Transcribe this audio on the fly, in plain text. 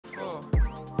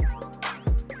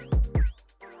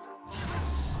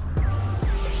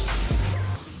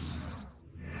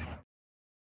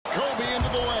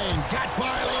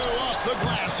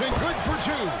Crossing, good for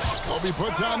two. Kobe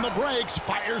puts on the brakes,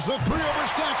 fires the three over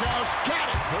Stackhouse.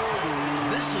 Got it.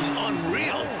 This is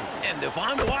unreal. And if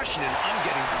I'm Washington, I'm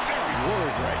getting very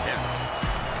worried right now.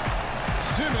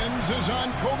 Simmons is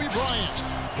on Kobe Bryant.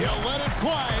 He'll let it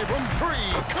fly from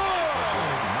three.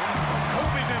 Good!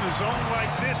 Kobe's in a zone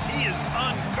like this. He is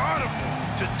unguardable.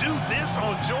 To do this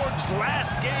on Jordan's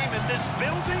last game in this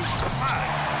building? My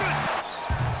goodness.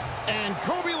 And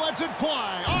Kobe lets it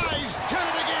fly. Eyes, done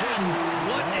it again.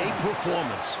 What a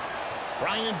performance.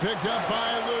 Bryant picked up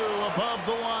by Lou above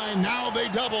the line. Now they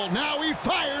double. Now he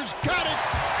fires. Got it.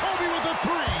 Kobe with a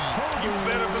three. You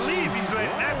better believe he's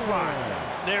letting that fly.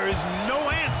 There is no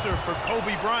answer for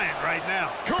Kobe Bryant right now.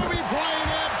 Kobe Bryant,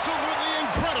 absolutely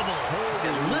incredible.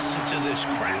 And listen to this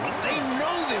crowd. They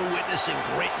know they're witnessing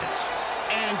greatness.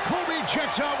 And Kobe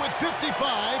checks out with 55,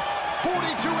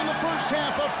 42 in the first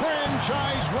half, a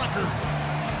franchise record.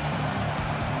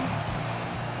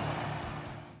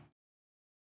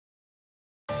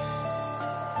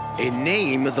 A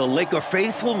name the Laker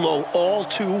faithful know all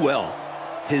too well.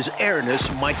 His heiress,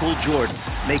 Michael Jordan,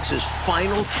 makes his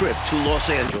final trip to Los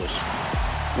Angeles,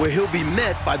 where he'll be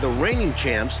met by the reigning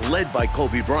champs led by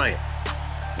Kobe Bryant.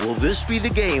 Will this be the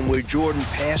game where Jordan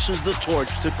passes the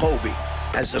torch to Kobe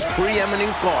as the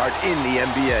preeminent guard in the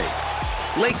NBA?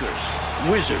 Lakers,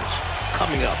 Wizards,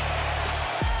 coming up.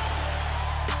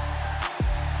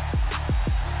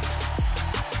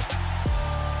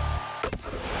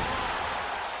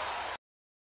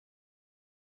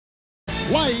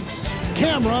 Lights,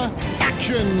 camera,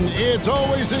 action. It's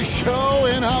always a show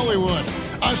in Hollywood,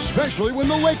 especially when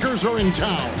the Lakers are in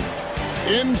town.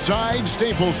 Inside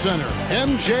Staples Center,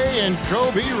 MJ and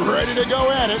Kobe ready to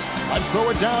go at it. Let's throw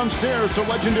it downstairs to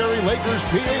legendary Lakers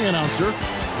PA announcer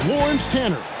Lawrence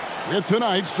Tanner with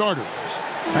tonight's starters.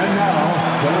 And now,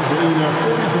 celebrating their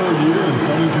 43rd year in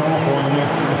Southern California,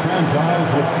 a franchise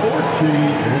with 14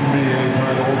 NBA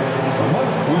titles, the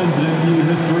most wins in NBA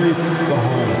history, the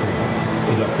home team.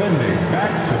 The defending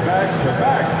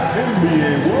back-to-back-to-back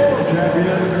NBA World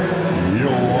Champions,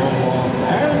 your Los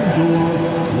Angeles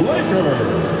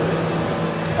Lakers.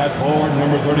 At forward,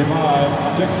 number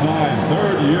 35, 6'9",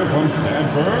 third year from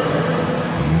Stanford,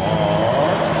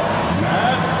 Mark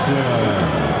Madsen.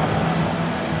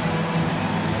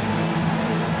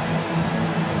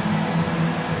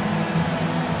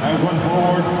 At one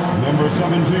forward, number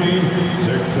 17,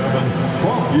 6'7",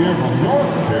 12th year from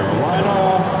North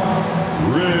Carolina,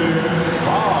 Rick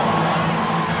Fox.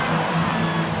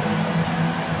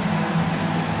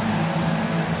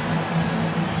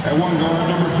 At one guard,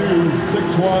 number 2,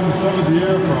 6'1", 7th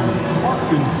year from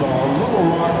Arkansas, Little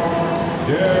Rock,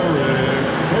 Derek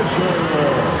Fisher.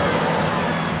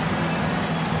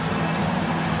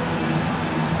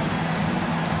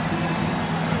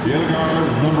 The other guard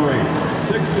is number 8,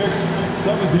 6'6",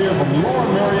 7th year from Lower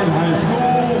Merion High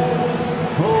School,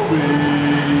 Kobe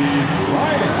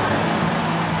Bryant.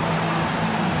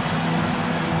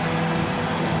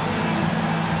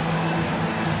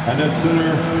 And at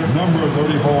center, number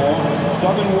 34,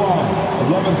 Southern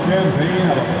 11th campaign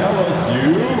out of LSU,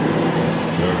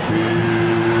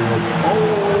 Shaquille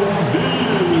O'Neal.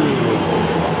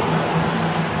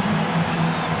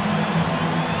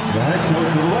 The head coach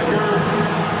of the Lakers,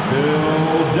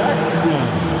 Phil Jackson.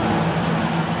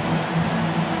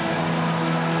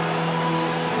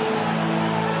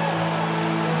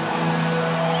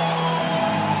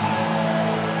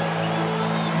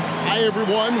 Hi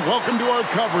everyone, welcome to our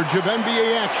coverage of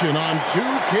NBA action on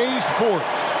 2K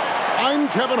Sports. I'm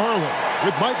Kevin Harlan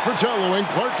with Mike Fratello and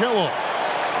Clark Kellogg.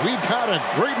 We've got a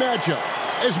great matchup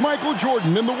as Michael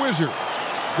Jordan and the Wizards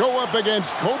go up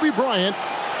against Kobe Bryant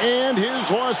and his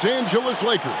Los Angeles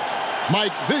Lakers.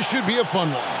 Mike, this should be a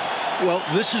fun one. Well,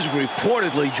 this is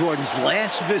reportedly Jordan's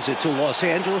last visit to Los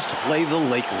Angeles to play the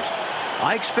Lakers.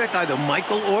 I expect either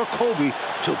Michael or Kobe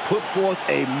to put forth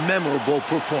a memorable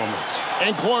performance.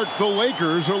 And Clark, the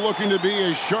Lakers are looking to be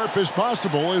as sharp as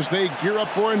possible as they gear up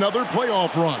for another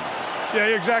playoff run. Yeah,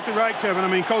 you're exactly right, Kevin. I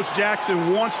mean, Coach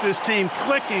Jackson wants this team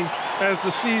clicking as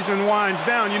the season winds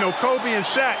down. You know, Kobe and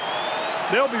Shaq,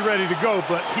 they'll be ready to go,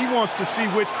 but he wants to see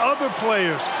which other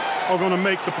players are going to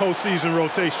make the postseason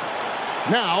rotation.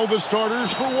 Now the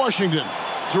starters for Washington.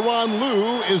 Tyronn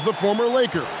Lue is the former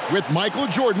Laker with Michael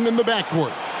Jordan in the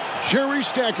backcourt. Jerry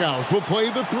Stackhouse will play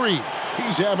the 3.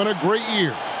 He's having a great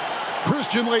year.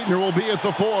 Christian Laettner will be at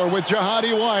the 4 with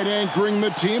Jahadi White anchoring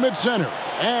the team at center.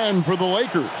 And for the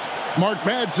Lakers, Mark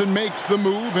Madsen makes the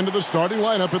move into the starting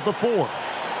lineup at the 4.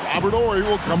 Robert Horry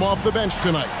will come off the bench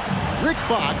tonight. Rick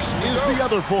Fox is the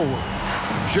other forward.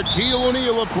 Shaquille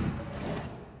O'Neal, of course.